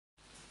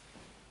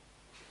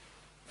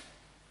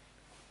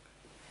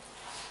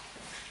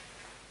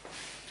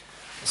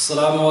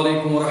Assalamu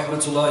alaikum wa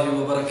rahmatullahi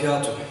wa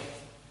barakatuh.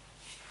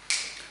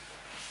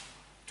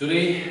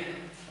 Today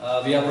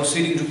we are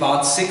proceeding to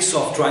part 6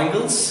 of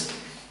triangles,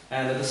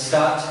 and let us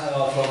start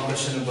from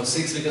question number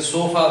 6, because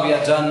so far we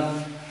are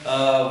done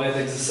with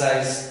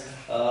exercise,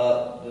 we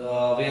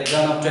are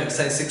done up to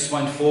exercise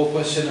 6.4,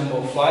 question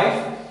number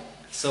 5.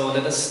 So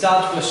let us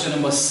start question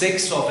number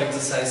 6 of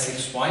exercise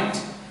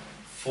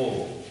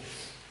 6.4.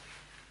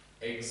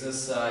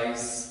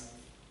 Exercise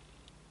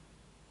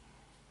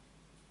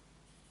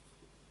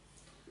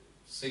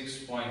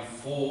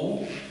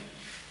 6.4,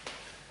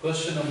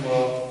 question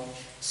number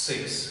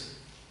 6.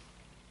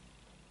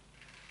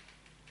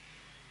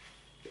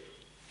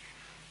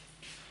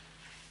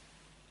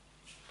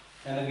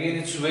 And again,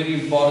 it's a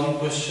very important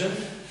question.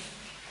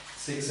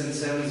 6 and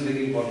 7 is a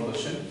very important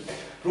question.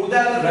 Prove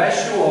that the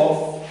ratio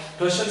of,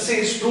 question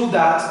says, prove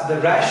that the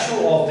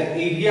ratio of the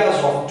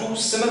areas of two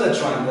similar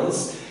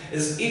triangles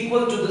is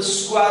equal to the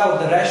square of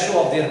the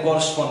ratio of their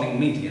corresponding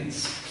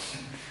medians.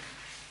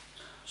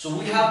 So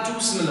we have two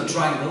similar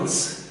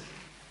triangles.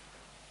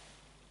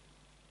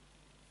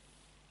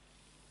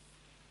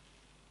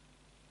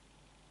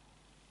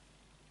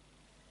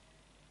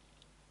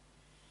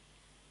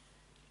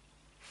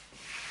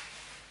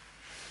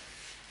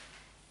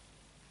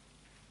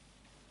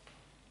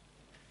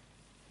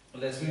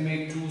 Let me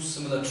make two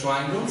similar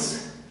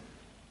triangles.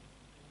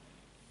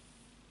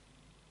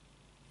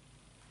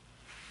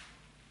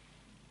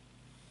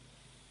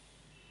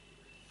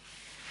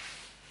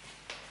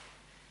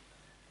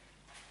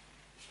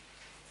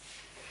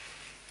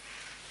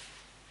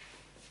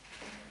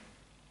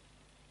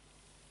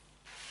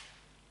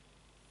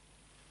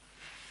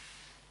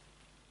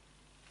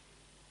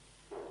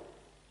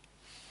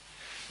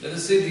 Let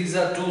us say these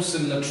are two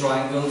similar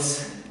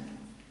triangles.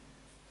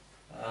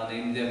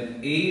 Name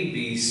them A,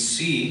 B,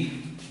 C,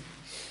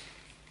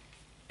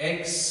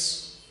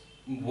 X,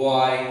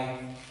 Y,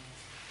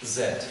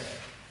 Z.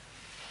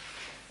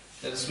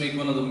 Let us make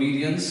one of the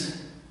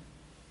medians.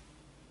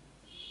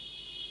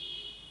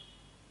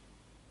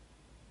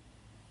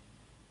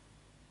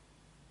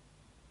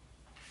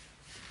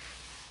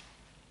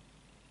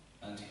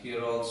 And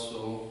here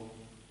also.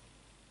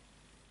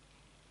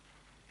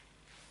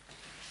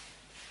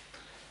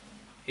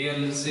 Here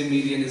let's say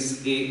median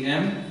is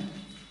AM.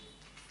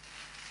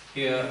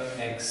 Here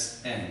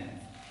XN.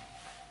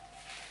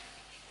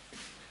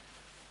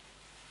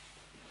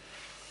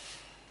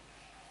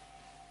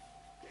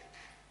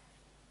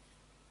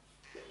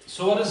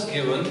 So what is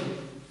given?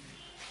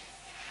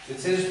 It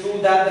says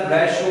prove that the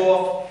ratio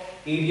of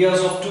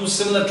areas of two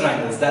similar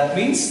triangles. That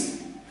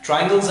means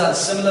triangles are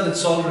similar,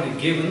 it's already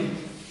given.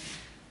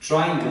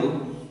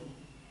 Triangle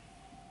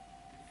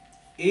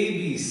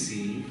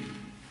ABC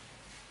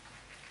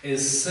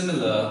is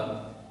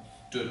similar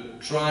to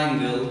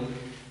triangle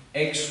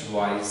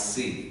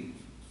XYZ,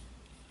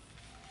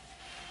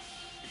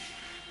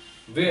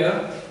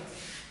 where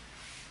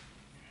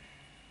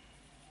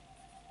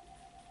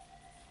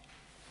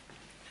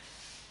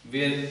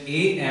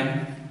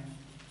AM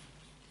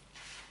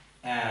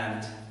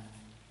and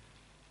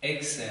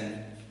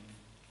XN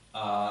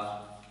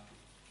are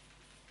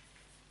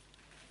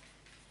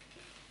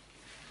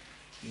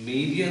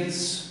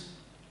medians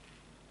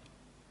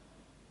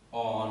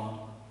on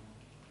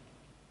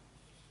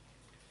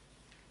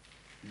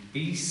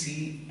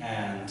BC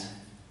and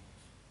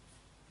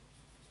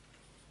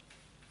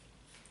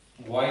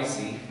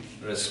YZ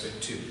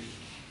respectively.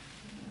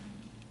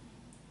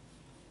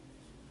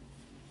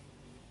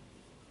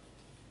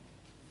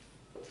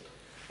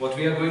 What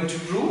we are going to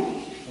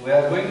prove? We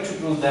are going to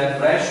prove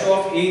that ratio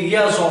of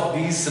areas of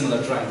these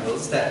similar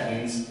triangles, that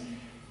means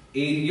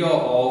area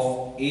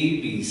of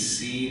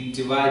ABC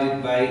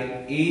divided by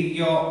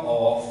area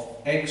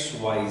of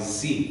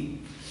XYZ.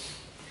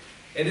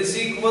 It is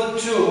equal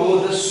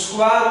to the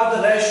square of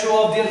the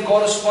ratio of their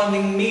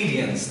corresponding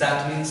medians,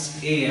 that means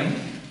AM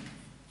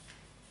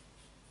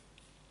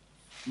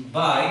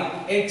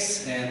by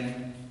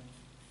XN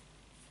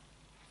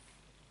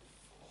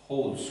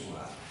whole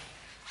square.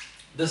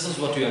 This is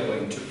what we are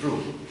going to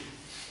prove.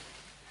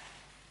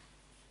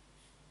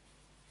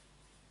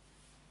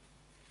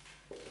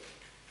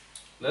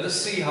 Let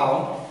us see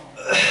how.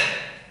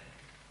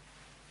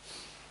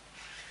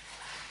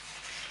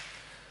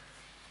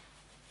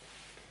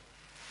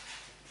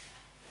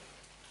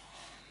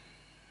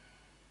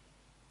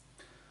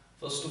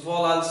 First of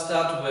all, I'll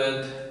start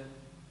with,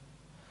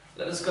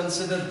 let us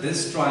consider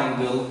this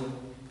triangle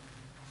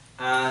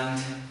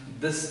and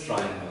this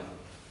triangle.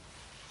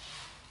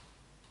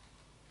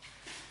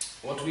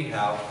 What we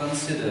have,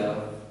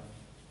 consider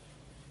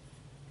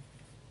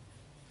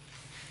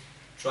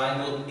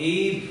triangle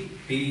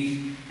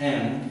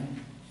ABM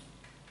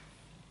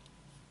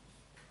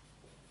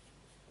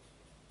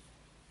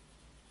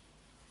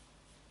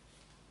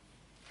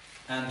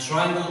and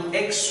triangle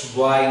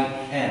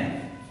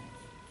XYN.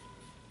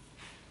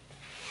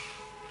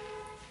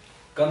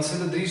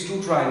 Consider these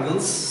two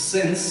triangles,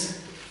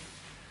 since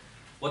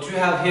what you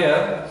have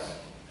here,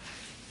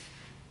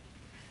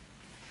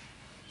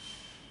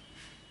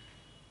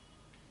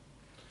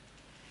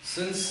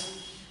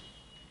 Since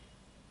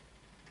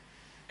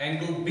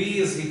angle B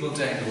is equal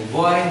to angle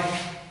Y,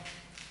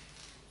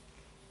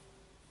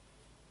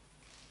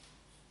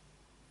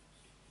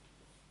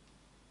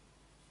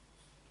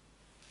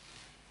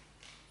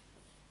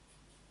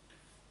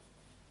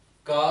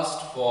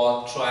 cast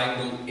for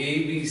triangle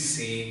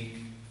ABC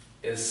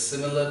is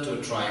similar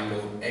to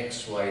triangle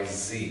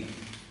XYZ.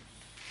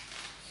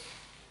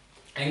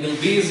 Angle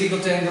B is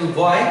equal to angle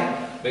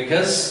Y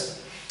because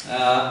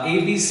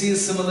ABC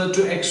is similar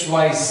to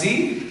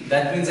XYZ.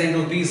 That means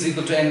angle B is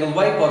equal to angle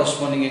Y.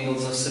 Corresponding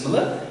angles are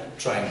similar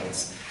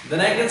triangles. Then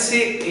I can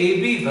say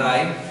AB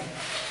by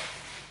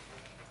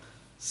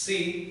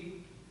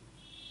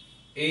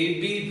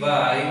AB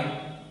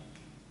by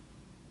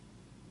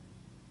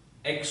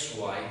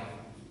XY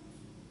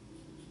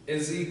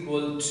is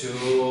equal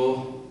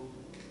to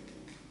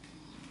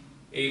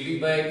AB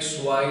by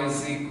XY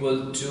is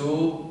equal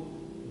to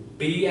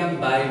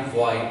BM by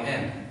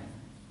YN.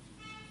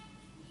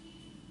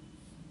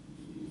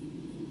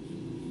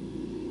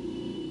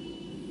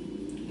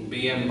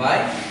 BM by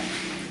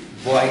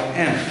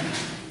YN.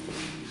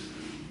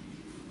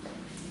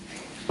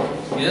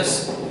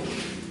 Yes.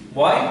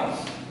 Why?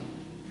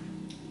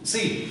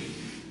 See,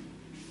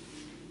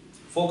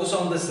 focus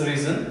on this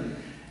reason.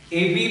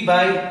 AB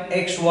by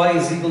XY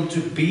is equal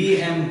to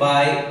BM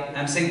by,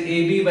 I'm saying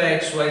AB by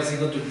XY is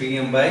equal to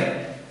BM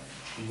by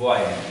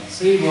YN.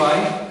 See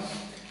why?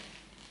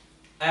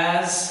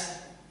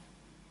 As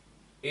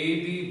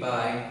AB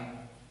by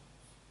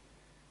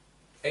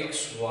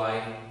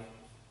XY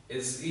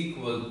is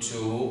equal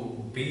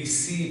to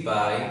BC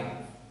by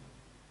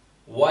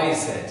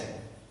YZ.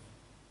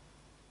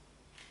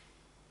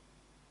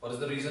 What is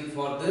the reason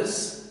for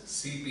this?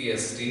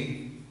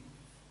 CPST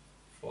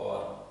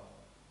for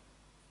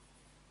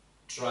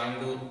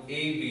triangle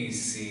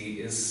ABC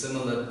is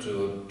similar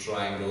to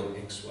triangle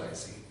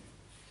XYZ.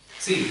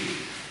 See,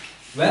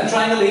 when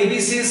triangle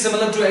ABC is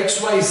similar to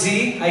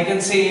XYZ, I can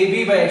say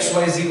AB by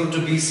XY is equal to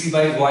BC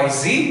by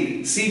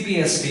YZ.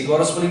 CPST,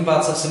 corresponding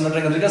parts of similar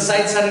triangles, because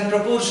sides are in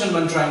proportion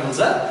when triangles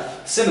are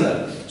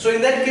similar. So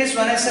in that case,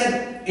 when I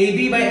said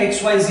AB by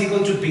XY is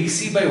equal to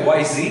BC by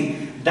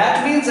YZ,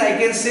 that means I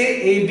can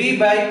say AB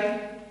by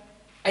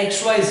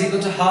XY is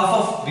equal to half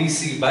of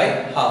BC by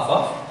half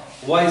of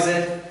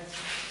YZ.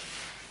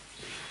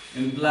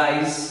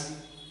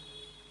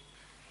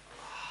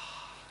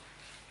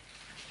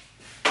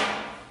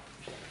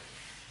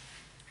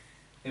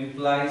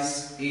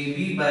 Implies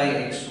AB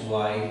by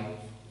XY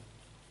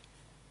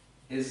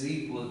is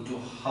equal to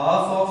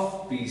half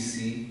of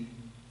BC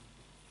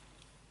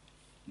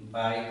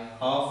by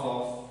half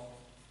of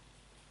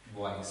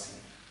YC.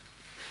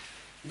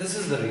 This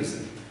is the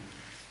reason.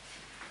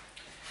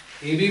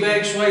 AB by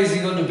XY is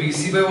equal to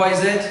BC by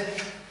YZ.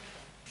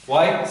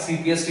 Why?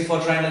 CPST for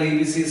triangle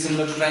ABC is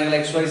similar to triangle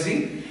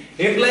XYZ.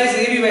 Implies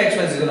AB by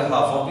XY is equal to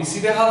half of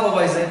BC by half of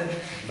YZ.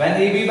 When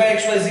AB by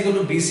XY is equal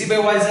to BC by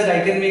YZ,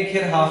 I can make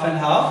here half and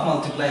half,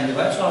 multiply and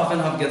divide. So half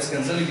and half gets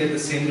cancelled, you get the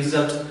same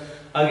result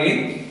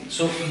again.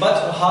 So,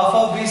 but half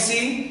of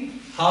BC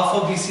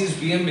is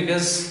BM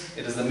because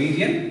it is the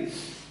median,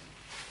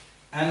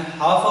 and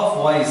half of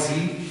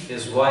YZ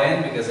is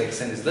YN because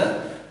XN is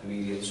the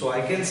median. So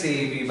I can say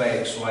AB by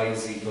XY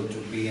is equal to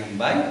BM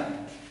by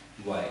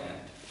YN.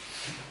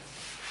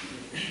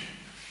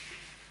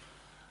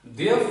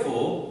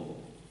 Therefore,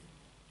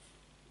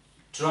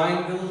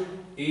 triangle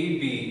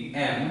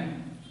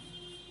ABM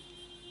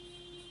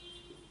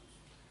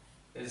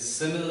is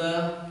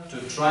similar to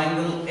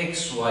triangle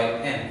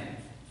XYN.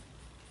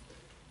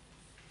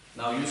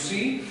 Now you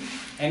see,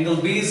 angle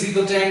B is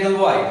equal to angle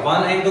Y.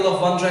 One angle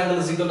of one triangle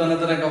is equal to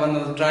another angle of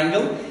another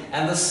triangle,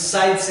 and the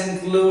sides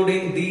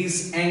including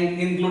these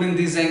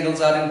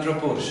angles are in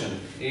proportion.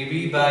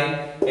 AB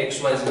by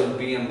XY is equal to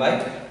BM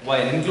by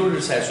YN,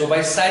 included sides. So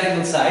by side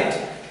angle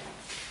side,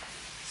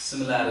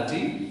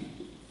 similarity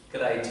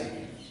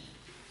criterion.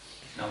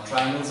 Now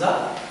triangles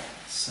are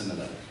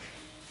similar.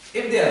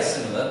 If they are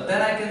similar,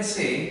 then I can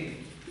say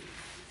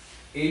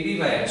AB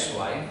by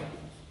XY.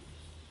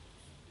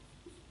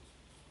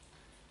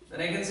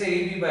 Then I can say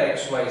AB by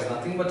XY is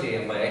nothing but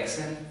AM by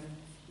XN.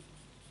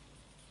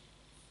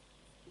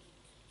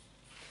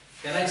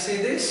 Can I say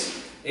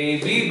this?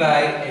 AB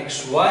by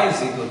XY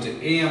is equal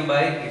to AM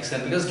by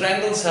XN, because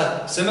triangles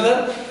are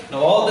similar. Now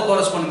all the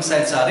corresponding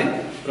sides are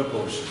in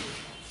proportion.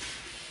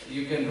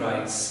 You can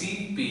write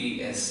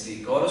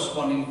CPST,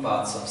 corresponding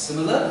parts of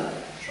similar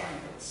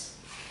triangles.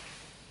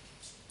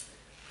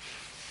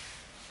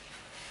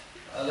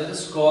 Let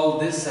us call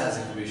this as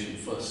equation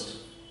first.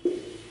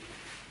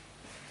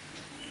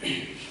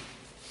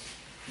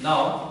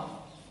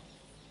 Now,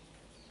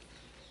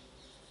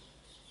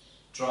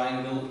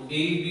 triangle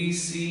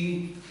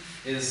ABC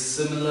is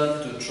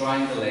similar to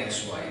triangle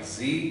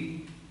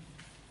XYZ.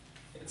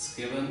 It's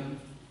given.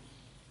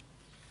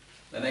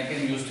 Then I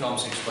can use term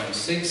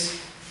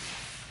 6.6.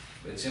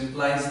 Which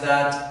implies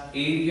that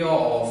area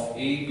of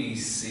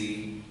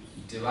ABC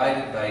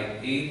divided by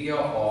area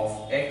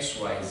of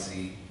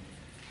XYZ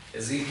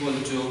is equal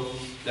to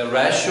the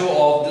ratio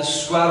of the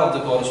square of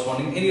the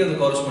corresponding, any of the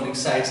corresponding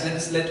sides.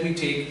 Let me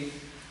take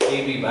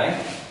AB by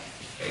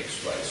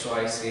XY. So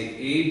I say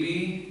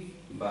AB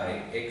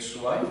by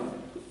XY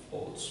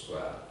whole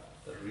square.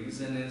 The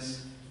reason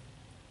is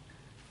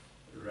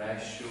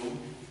ratio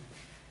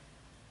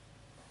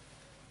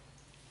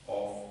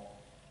of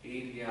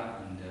area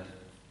under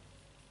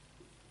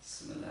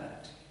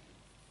similarity.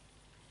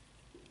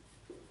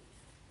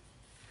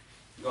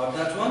 Got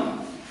that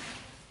one?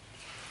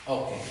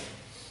 Okay.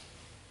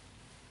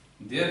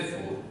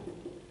 Therefore,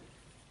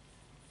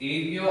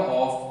 area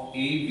of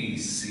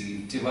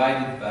ABC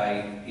divided by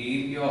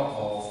area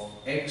of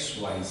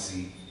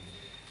XYZ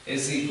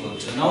is equal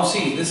to, now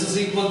see, this is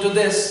equal to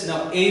this.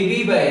 Now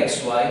AB by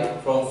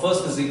XY from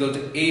first is equal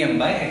to AM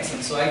by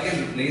XN. So I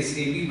can replace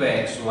AB by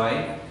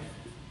XY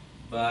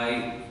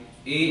by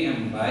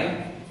AM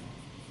by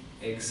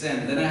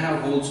XN. Then I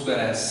have whole square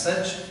as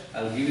such.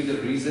 I'll give you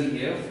the reason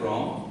here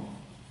from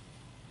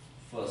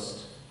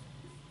first.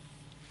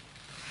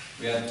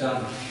 We are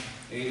done.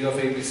 Area of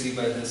ABC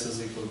by this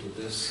is equal to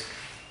this.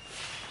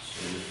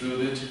 So we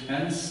prove it.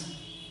 Hence,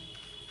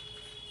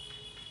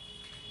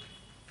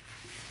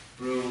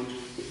 proved.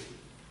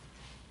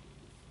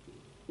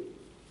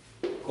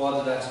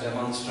 Call that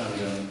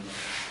demonstrandum.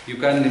 You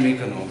kindly make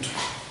a note.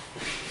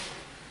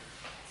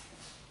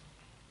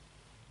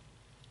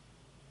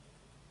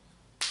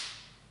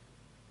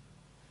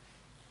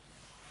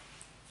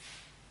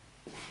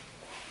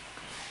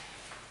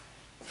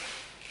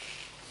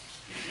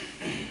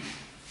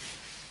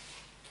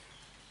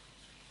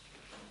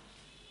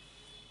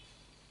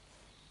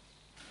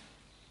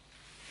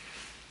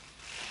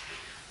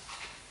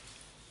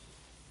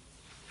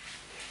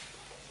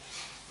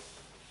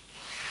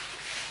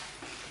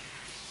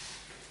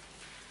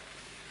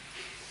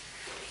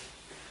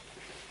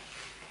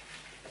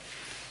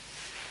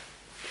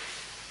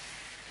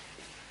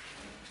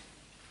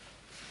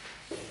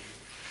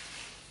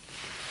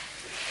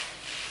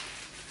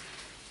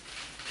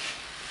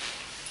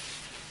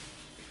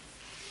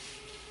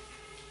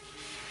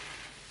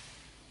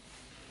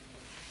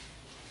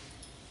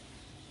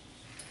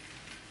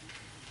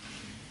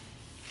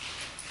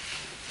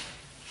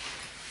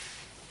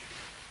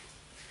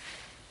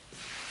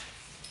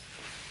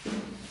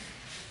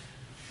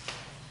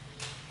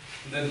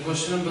 Then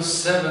question number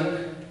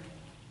 7.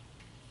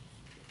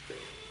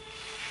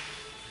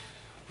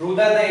 Prove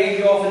that the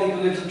area of an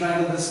equilateral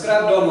triangle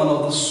described on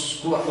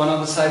one of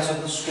the sides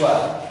of the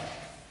square.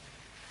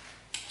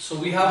 So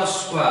we have a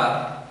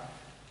square.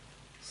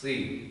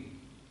 See.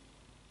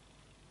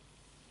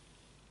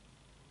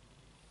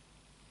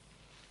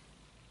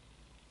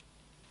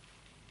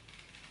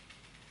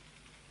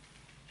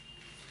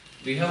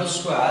 We have a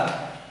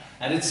square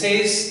and it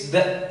says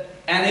that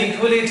an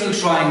equilateral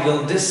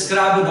triangle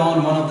described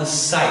on one of the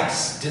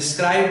sides.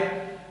 Describe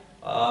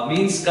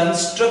means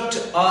construct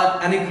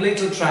an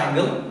equilateral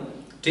triangle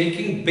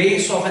taking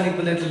base of an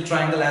equilateral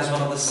triangle as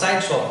one of the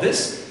sides of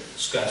this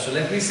square. So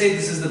let me say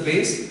this is the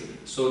base.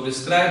 So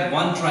describe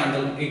one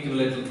triangle,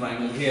 equilateral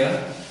triangle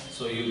here.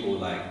 So you go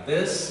like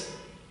this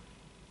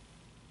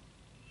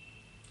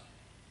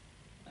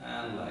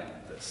and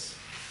like this.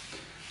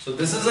 So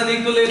this is an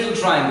equilateral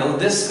triangle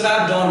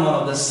described on one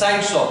of the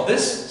sides of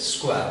this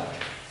square.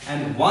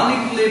 And one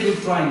equilateral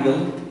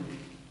triangle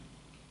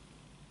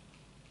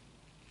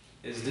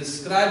is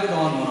described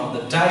on one of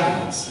the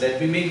diagonals.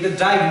 Let me make the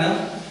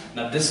diagonal.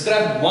 Now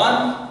describe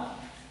one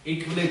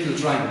equilateral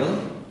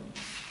triangle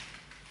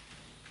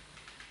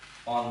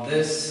on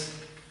this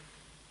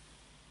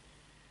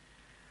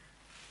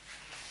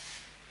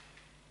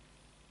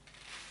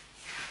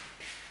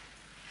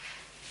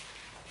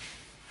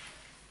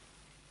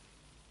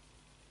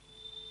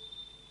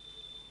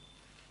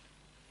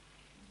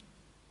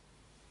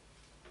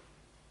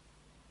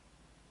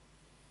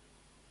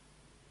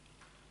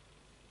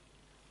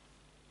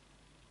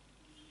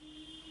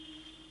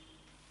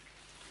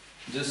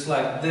just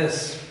like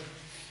this.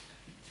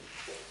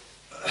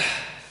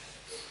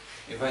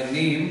 If I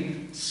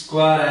name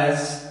square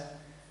as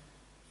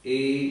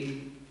A,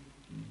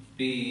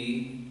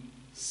 B,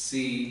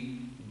 C,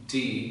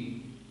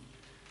 D,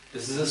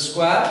 this is a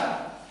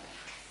square.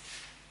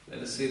 Let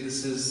us say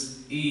this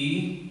is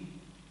E,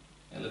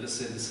 and let us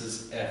say this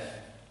is F.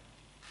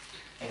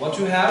 And what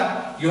you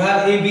have? You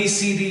have A, B,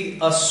 C, D,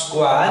 a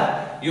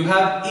square. You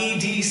have E,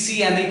 D,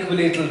 C, an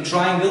equilateral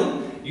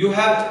triangle. You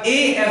have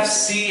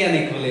AFC, an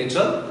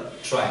equilateral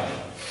triangle.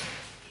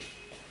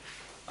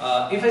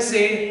 If I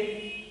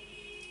say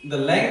the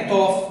length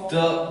of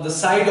the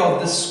side of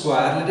this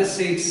square, let us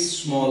say it's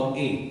small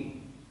a.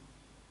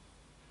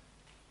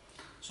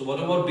 So what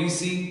about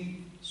BC?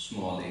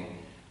 Small a.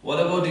 What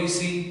about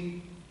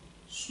DC?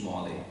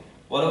 Small a.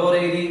 What about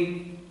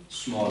AD?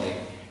 Small a.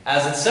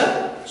 As it's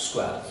a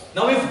square.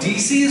 Now if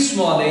DC is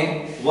small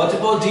a, what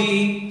about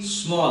DE?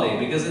 Small a,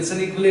 because it's an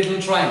equilateral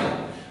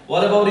triangle.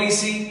 What about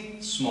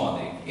EC? Small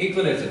a,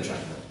 equilateral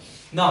triangle.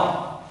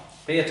 Now,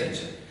 pay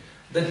attention.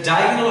 The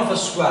diagonal of a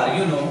square,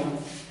 you know,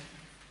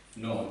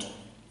 note.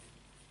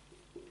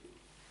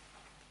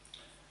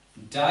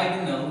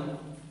 diagonal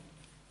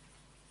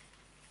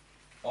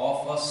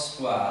of a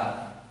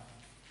square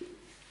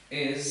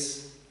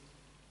is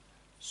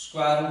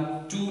square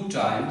root 2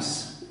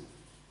 times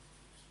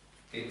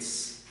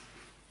its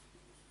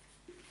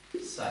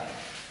side.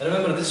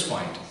 Remember this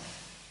point.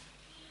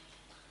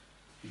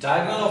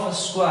 Diagonal of a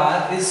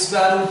square is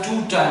square root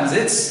 2 times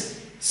its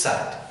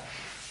side.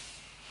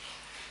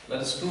 Let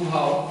us prove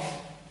how.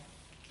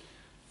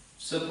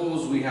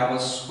 Suppose we have a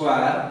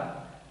square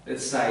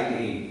with side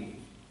A.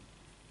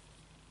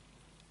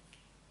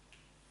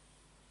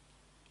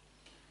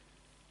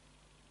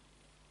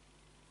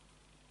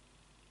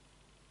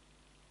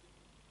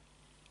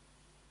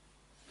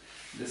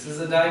 This is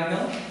a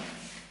diagonal,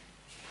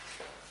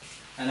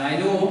 and I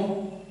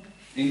know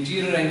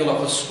interior angle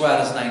of a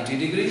square is 90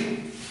 degrees.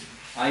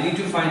 I need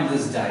to find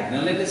this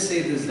diagonal. Let us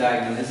say this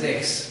diagonal is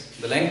x.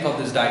 The length of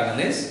this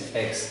diagonal is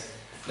x.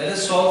 Let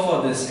us solve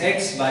for this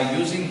x by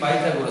using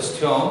Pythagoras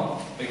theorem,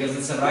 because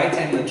it's a right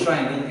angle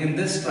triangle. In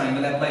this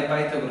triangle, apply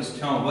Pythagoras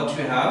theorem. What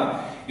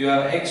you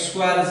have x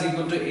square is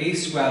equal to a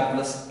square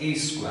plus a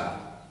square.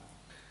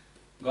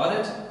 Got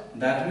it?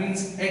 That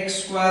means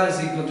x square is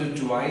equal to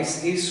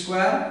twice a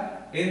square.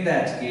 In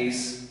that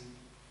case,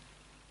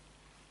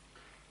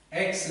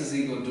 x is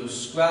equal to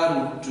square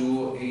root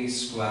 2a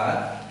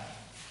square,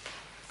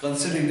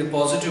 considering the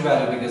positive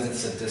value because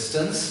it's a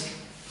distance.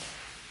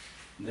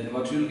 Then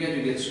what you will get?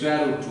 You get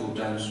square root 2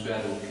 times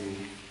square root 2.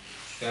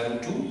 Square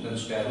root 2 then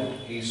square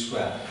root a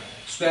square.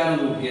 Square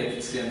root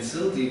gets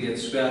cancelled, you get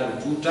square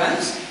root 2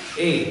 times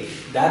a.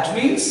 That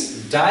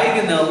means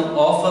diagonal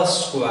of a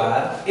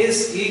square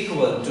is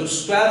equal to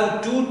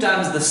square root 2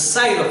 times the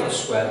side of a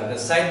square. The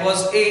side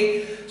was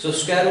a. So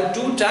square root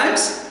 2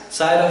 times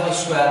side of a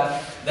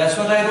square. That's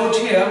what I wrote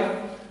here.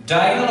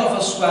 Diagonal of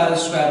a square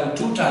is square root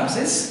 2 times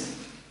its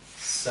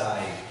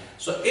side.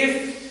 So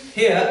if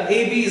here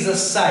AB is a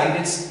side,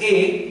 it's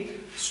A.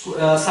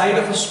 Side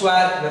of a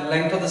square, the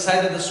length of the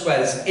side of the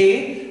square is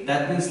A.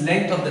 That means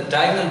length of the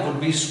diagonal would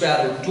be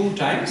square root 2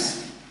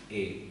 times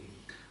A.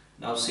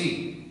 Now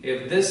see,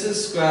 if this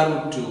is square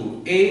root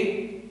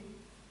 2A,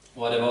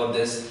 what about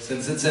this?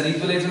 Since it's an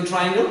equilateral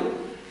triangle,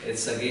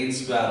 it's again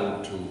square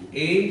root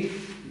 2A.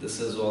 This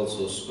is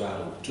also square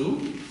root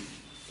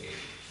 2A.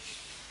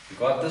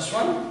 Got this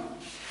one?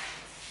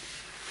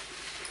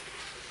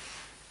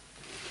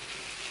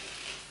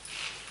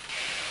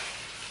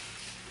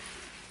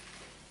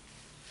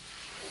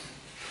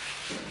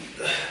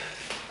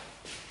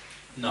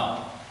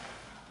 Now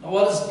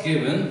what is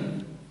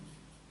given?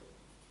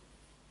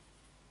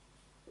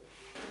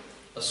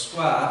 A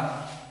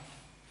square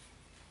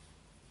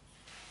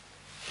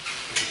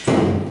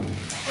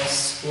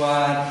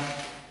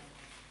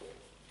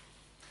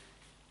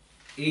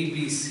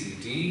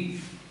ABCD,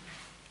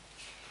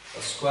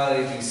 a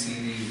square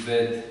ABCD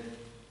with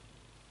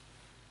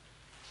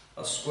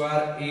a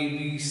square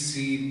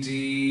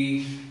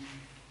ABCD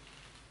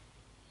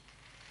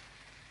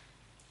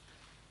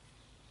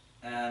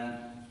and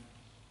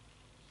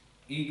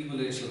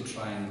equilateral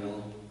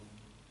triangle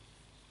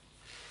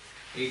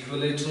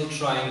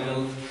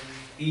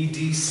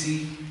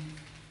EDC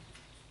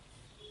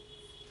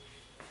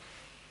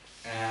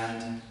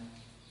and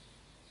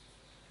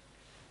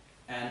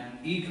an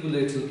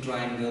equilateral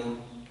triangle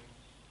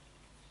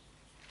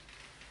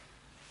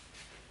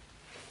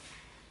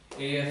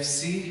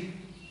AFC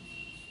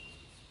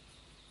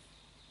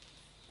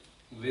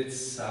with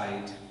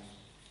sides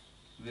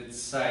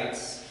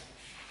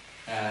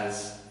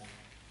as,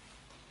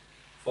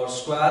 for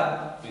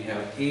square we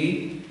have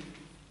A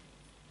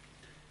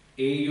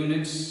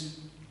units,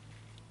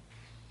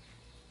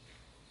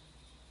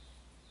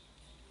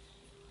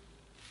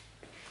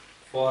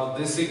 for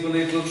this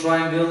equilateral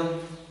triangle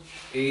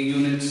A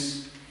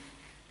units,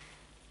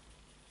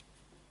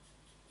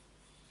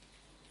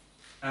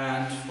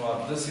 and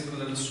for this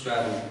equilateral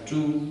square root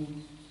 2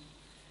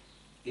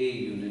 A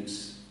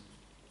units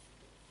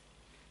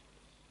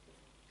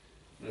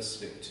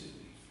respectively.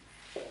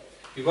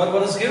 You got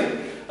what is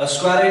given? A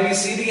square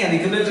ABCD, an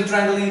equilateral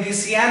triangle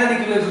EDC and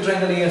an equilateral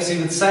triangle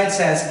AFC with sides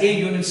as A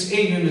units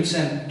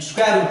and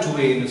square root 2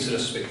 A units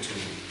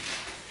respectively.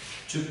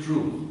 To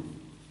prove.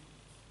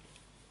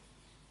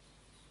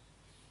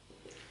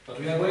 What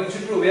we are going to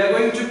prove? We are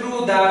going to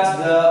prove that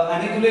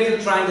an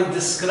equilateral triangle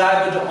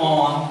described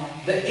on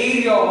the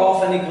area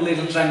of an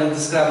equilateral triangle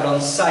described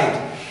on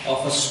side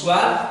of a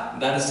square,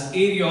 that is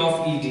area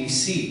of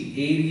EDC.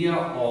 Area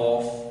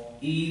of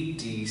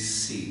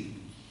EDC.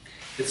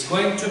 It's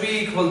going to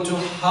be equal to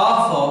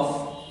half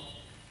of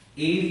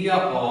area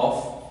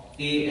of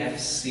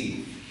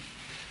AFC.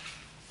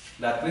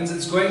 That means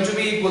it's going to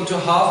be equal to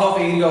half of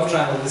area of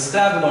triangle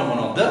described on one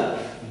of the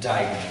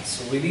diagonals.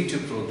 So we need to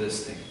prove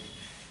this thing.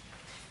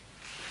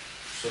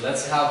 So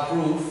let's have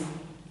proof.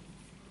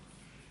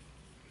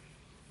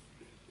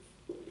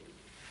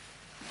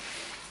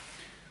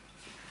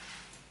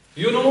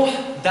 You know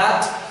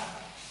that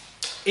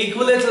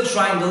equilateral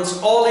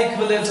triangles, all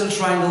equilateral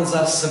triangles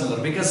are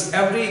similar because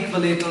every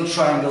equilateral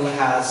triangle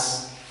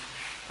has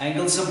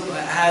angles,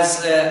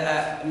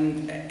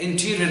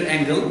 interior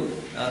angle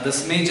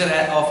this major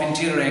of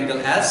interior angle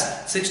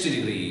as 60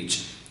 degree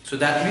each. So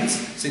that means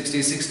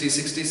 60, 60,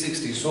 60,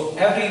 60. So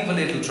every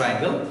equilateral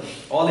triangle,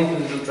 all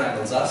equilateral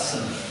triangles are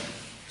similar.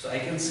 So I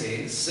can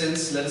say,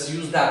 since, let us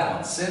use that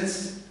one,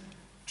 since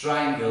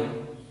triangle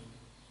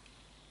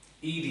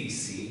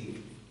EDC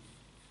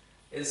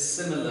is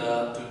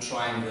similar to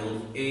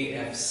triangle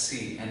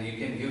AFC, and you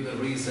can give the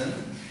reason,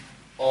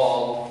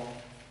 all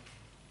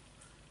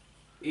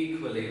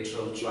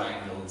equilateral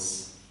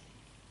triangles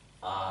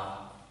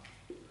are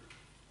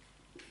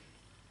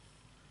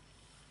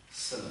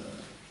similar.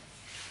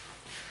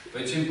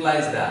 Which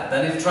implies that.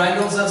 Then if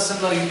triangles are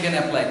similar, you can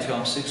apply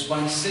theorem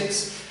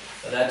 6.6.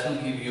 That will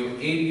give you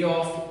area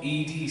of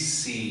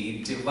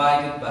EDC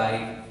divided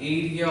by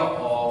area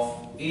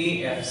of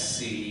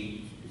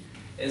AFC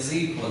is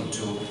equal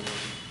to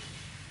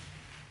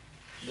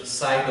the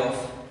side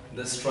of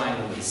this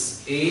triangle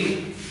is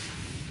A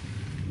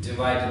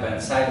divided by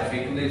the side of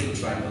equilateral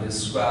triangle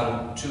is square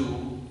root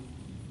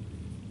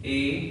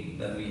 2A.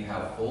 Then we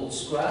have whole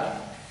square.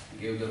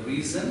 Give the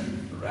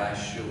reason,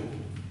 ratio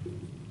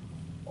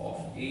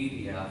of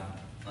area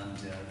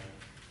under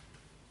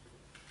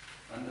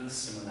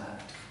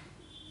similarity.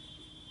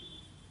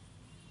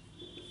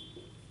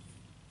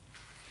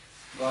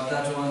 Got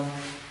that one?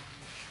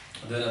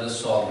 Then let us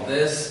solve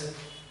this.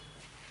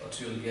 What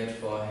you will get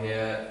for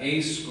here,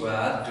 a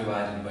square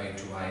divided by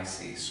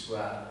 2ic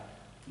square.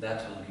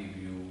 That will give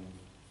you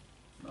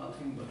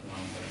nothing but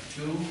 1 by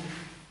 2.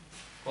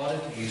 Got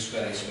it? A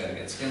square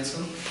gets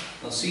cancelled.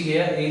 Now see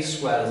here, a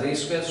square is a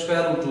square,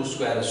 square root 2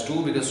 square is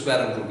 2 because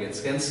square root 2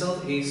 gets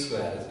cancelled. A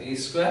square is a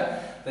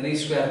square, then a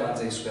square 1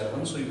 is a square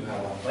 1, so you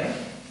have 1 by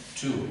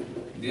 2.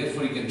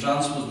 Therefore, you can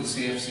transpose this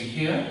AFC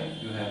here.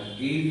 You have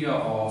area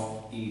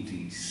of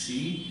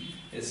EDC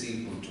is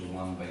equal to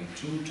 1 by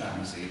 2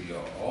 times area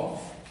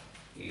of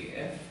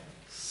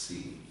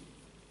AFC.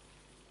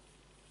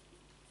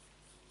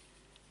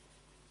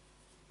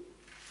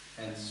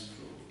 Hence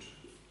proved.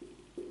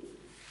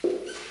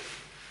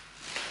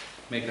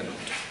 Make a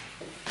note.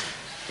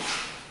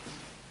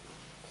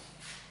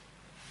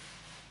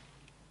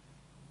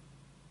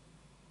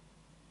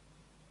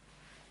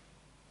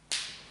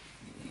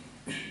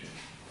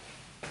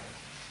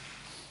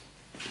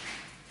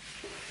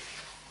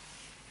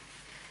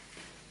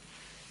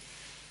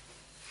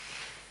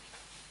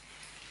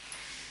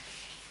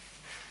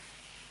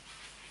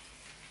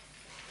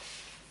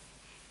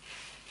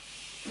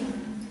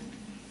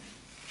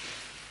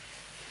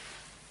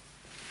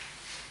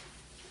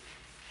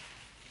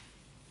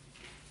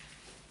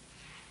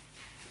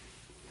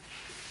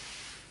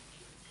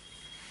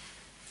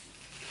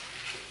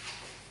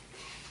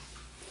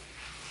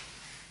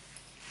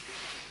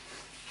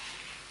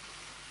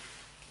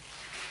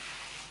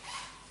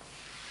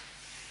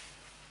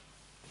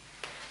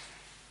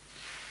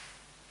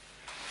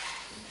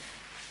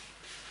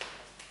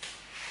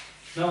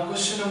 Now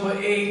question number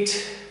 8.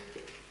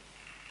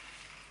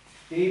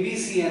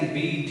 ABC and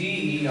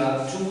BDE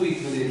are two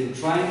equilateral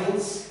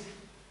triangles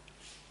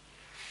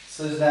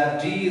such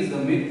that D is the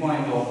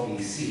midpoint of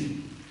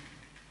BC.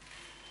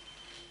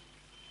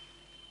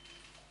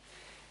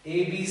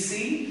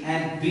 ABC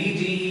and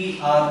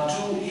BDE are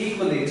two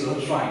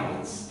equilateral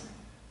triangles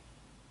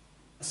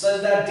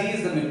such that D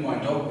is the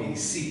midpoint of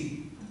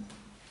BC.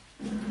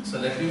 So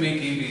let me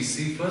make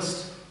ABC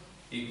first,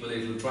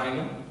 equilateral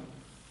triangle.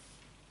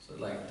 So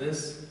like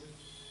this.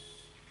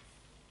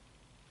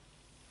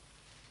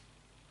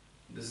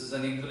 This is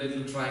an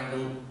equilateral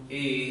triangle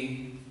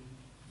A,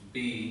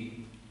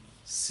 B,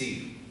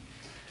 C.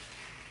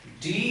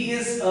 D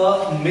is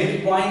a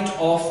midpoint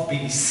of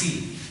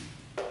BC.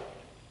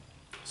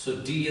 So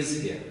D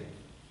is here.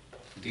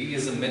 D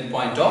is a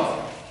midpoint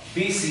of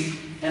BC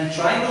and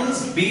triangle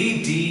is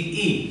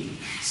BDE.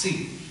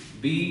 See,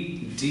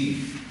 BD.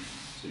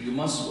 So you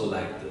must go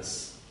like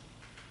this.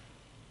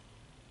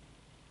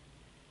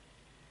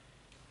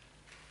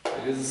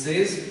 Because it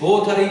says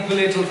both are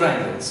equilateral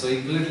triangles. So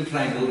equilateral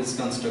triangle is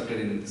constructed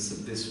in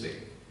this way.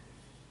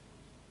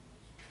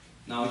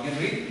 Now we can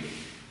read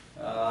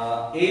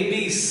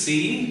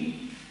ABC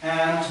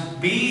and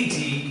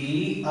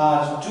BDE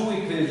are two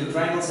equilateral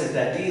triangles such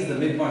that D is the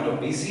midpoint of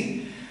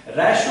BC.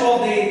 Ratio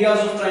of the areas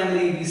of triangle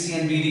ABC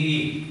and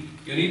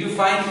BDE. You need to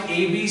find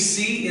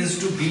ABC is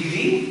to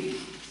BDE.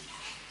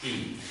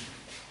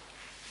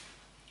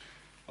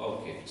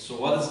 Okay, so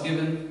what is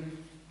given?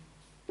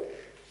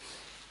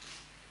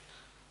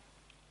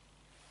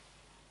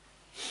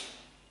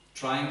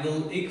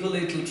 Triangle,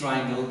 equilateral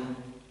triangle.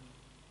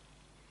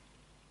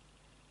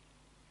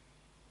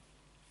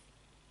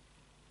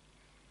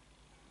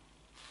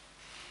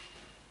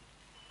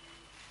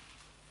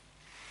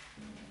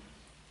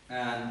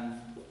 And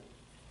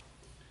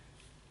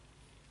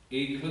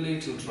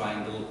equilateral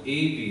triangle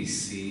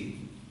ABC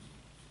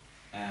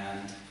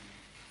and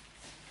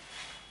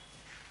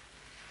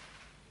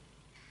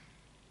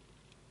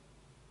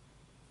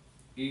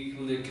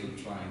equilateral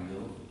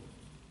triangle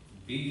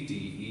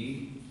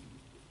BDE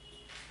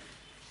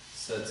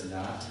such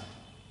that,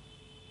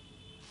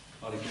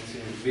 or you can say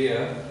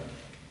where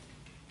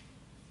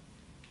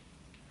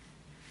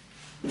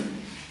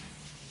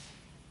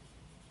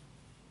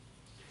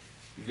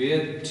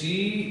where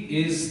D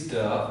is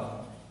the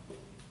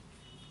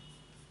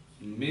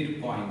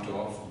midpoint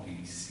of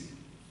BC.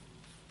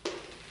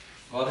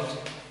 Got it?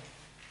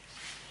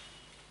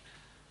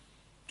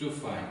 To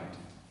find,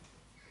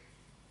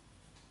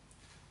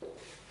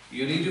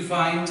 you need to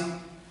find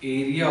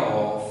area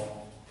of,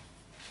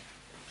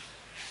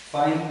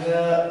 find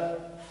the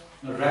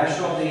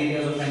ratio of the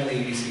areas of triangle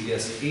ABC.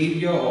 Yes,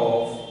 area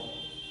of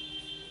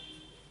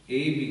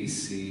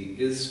ABC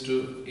is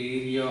to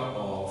area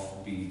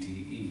of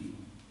BDE.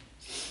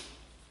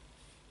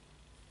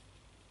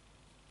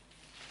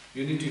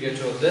 You need to get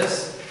rid of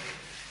this.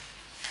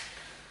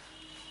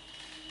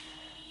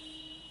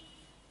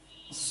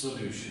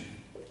 Solution.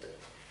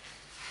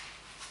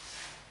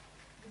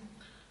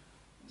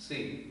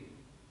 See,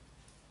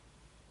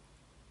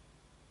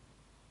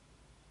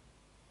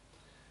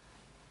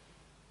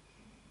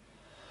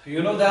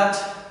 you know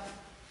that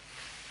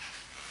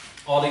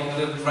all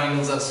equilateral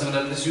triangles are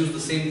similar. Let's use the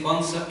same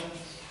concept.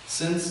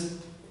 Since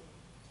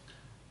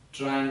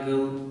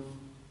triangle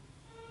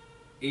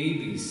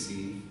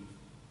ABC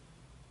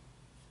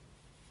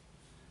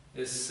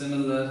is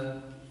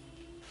similar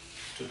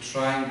to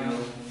triangle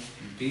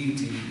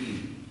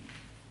BDE,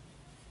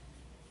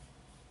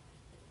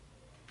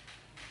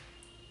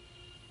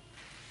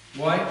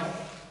 why?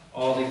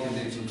 All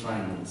equilateral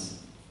triangles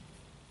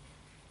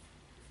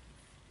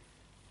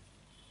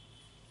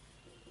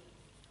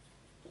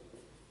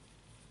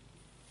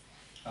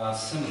are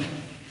similar,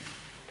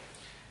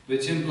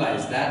 which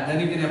implies that,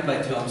 then you can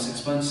apply theorem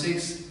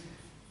 6.6,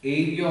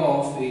 area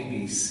of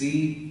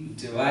ABC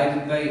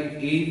divided by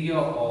area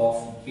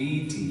of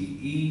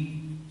BDE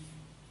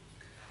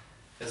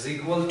is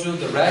equal to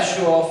the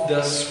ratio of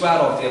the square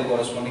of their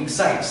corresponding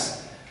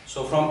sides.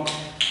 So from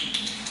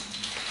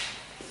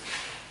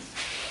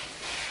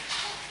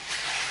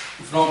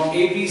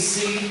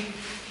ABC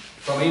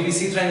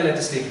triangle, let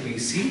us take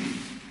BC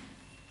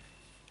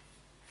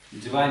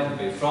divided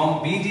by, from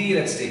BD,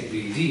 let's take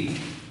BD.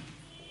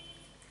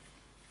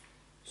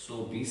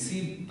 So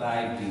BC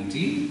by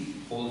BD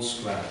whole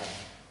square.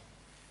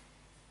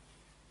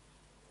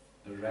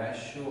 The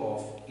ratio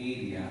of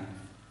area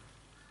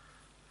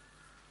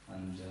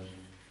under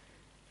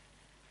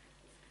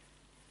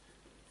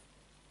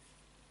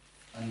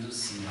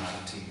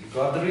similarity. You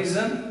got the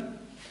reason?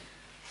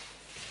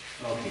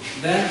 Okay.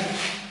 Then,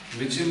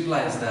 which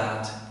implies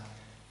that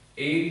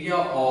area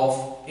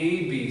of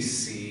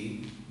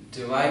ABC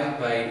divided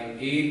by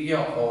area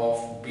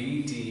of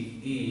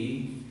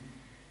BDE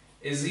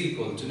is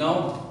equal to,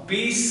 now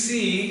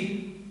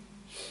BC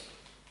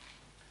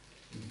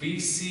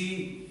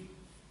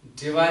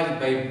divided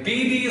by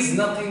BD is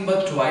nothing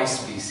but twice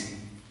BC.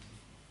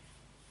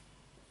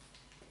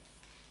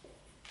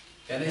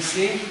 Can I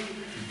say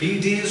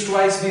BD is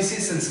twice BC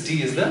since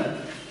D is the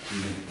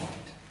midpoint?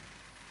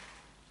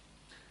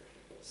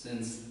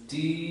 Since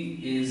D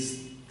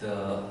is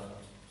the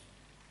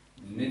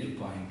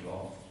midpoint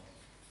of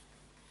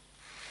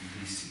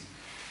BC.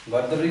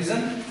 Got the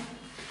reason?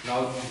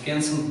 Now you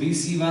cancel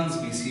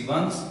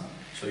BC1s,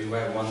 so you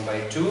have 1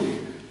 by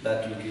 2,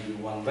 that will give you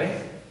 1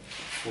 by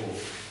 4.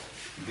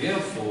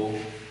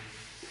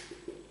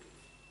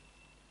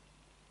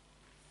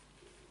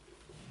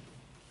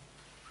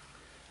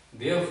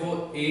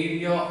 Therefore,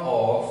 area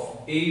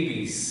of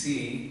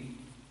ABC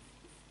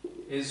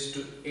is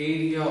to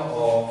area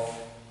of,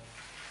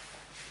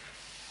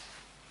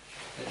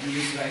 let me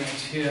just write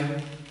it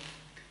here.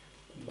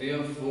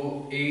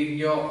 Therefore,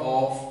 area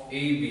of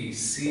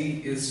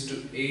ABC is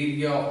to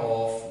area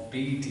of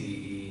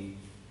BDE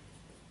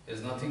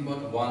is nothing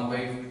but 1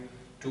 by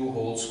 2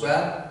 whole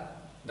square,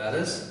 that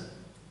is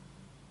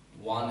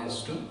 1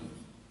 is to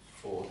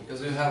 4,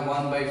 because you have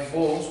 1 by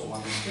 4, so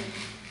 1 is to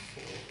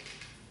 4,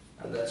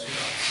 and that's your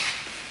answer.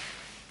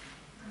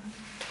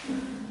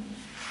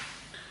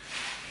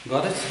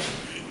 Got it?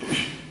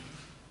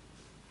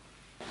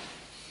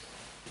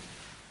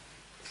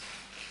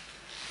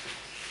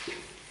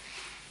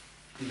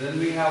 Then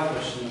we have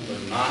question number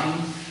 9.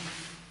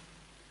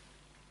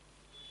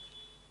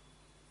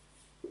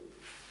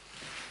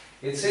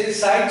 It says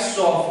sides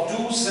of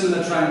two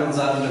similar triangles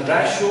are in the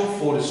ratio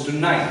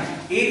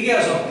 4:9.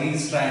 Areas of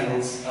these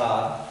triangles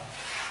are,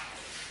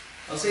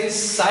 I'll say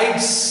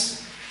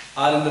sides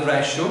are in the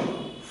ratio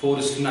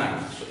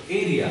 4:9. So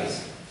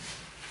areas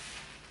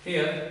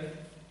here,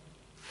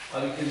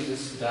 or you can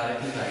just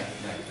directly write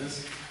like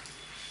this.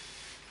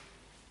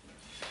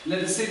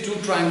 Let us say two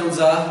triangles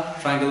are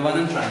triangle 1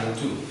 and triangle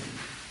 2.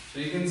 So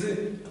you can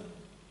say,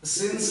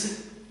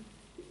 since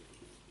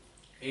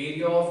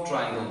area of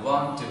triangle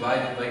 1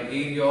 divided by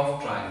area of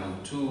triangle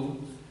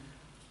 2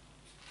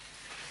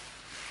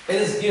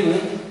 is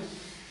given,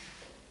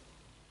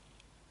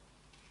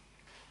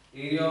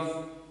 area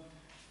of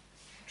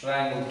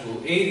triangle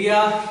 2.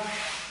 Area,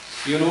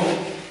 you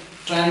know,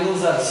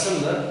 triangles are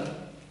similar.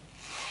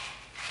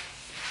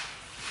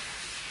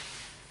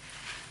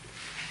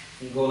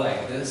 Go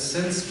like this.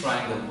 Since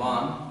triangle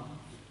 1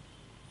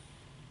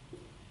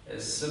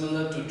 is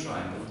similar to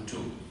triangle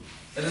 2.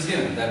 It is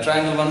given that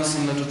triangle 1 is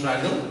similar to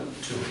triangle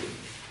 2.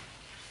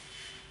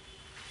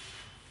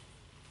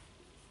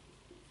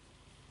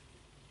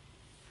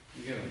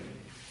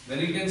 then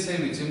you can say,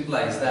 which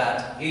implies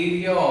that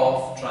area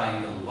of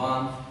triangle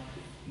 1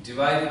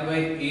 divided by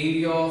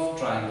area of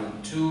triangle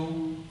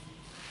 2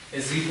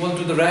 is equal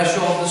to the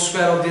ratio of the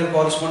square of their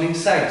corresponding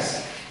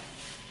sides.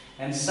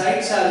 And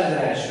sides are in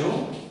the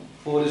ratio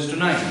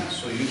 4:9.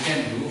 So you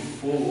can do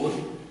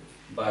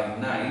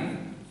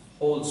 4/9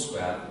 whole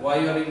square. Why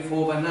you are in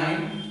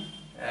 4/9?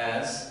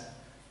 As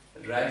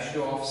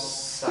ratio of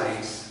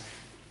sides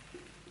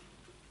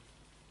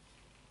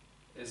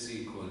is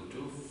equal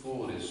to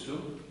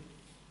 4:9.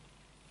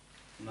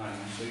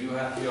 So you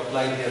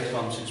apply here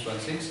from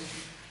 6.6.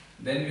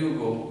 Then you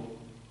go.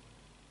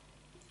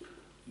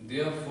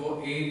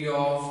 Therefore, area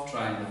of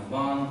triangle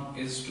 1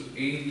 is to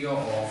area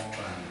of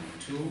triangle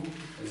 2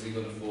 is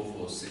equal to 4,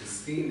 4,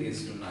 16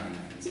 is to 9,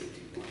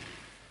 81.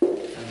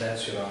 And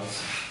that's your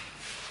answer.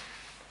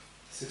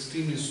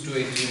 16 is to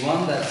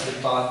 81, that's the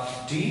part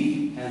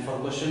D. And for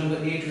question number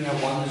 8, we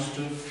have 1 is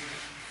to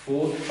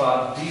 4,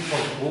 part D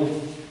for both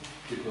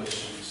the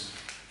questions.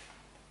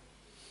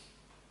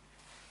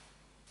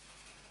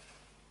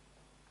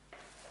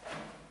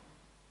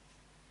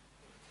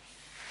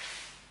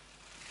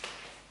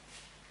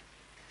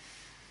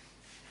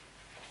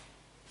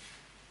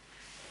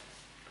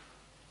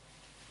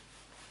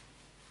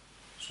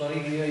 Sorry,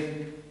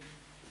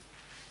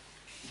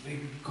 we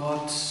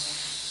got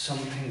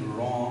something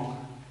wrong.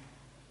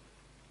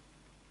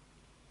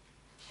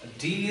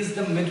 D is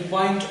the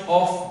midpoint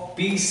of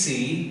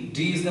BC.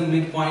 D is the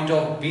midpoint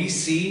of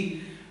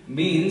BC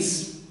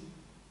means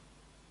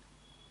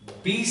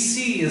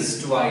BC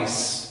is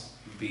twice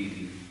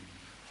BD,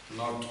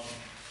 not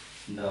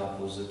the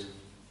opposite.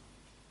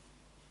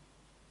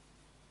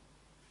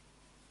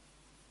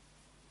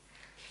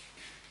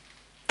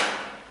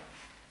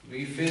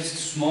 We faced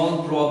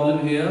small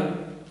problem here.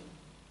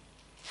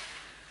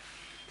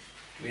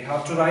 We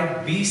have to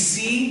write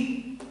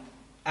BC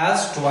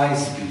as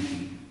twice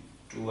BD.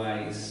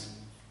 Twice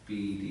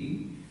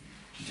BD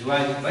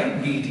divided by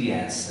BD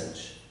as such.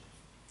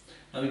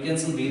 Now we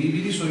cancel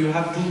BD, so you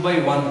have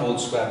 2/1 whole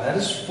square. That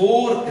is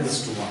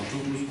 4:1.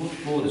 2 to 4,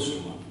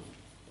 4:1.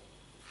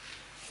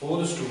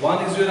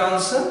 4:1 is your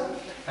answer,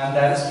 and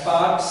that is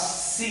part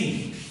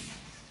C.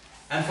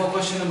 And for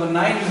question number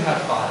 9, you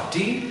have part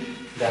D.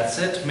 That's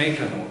it. Make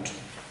a note.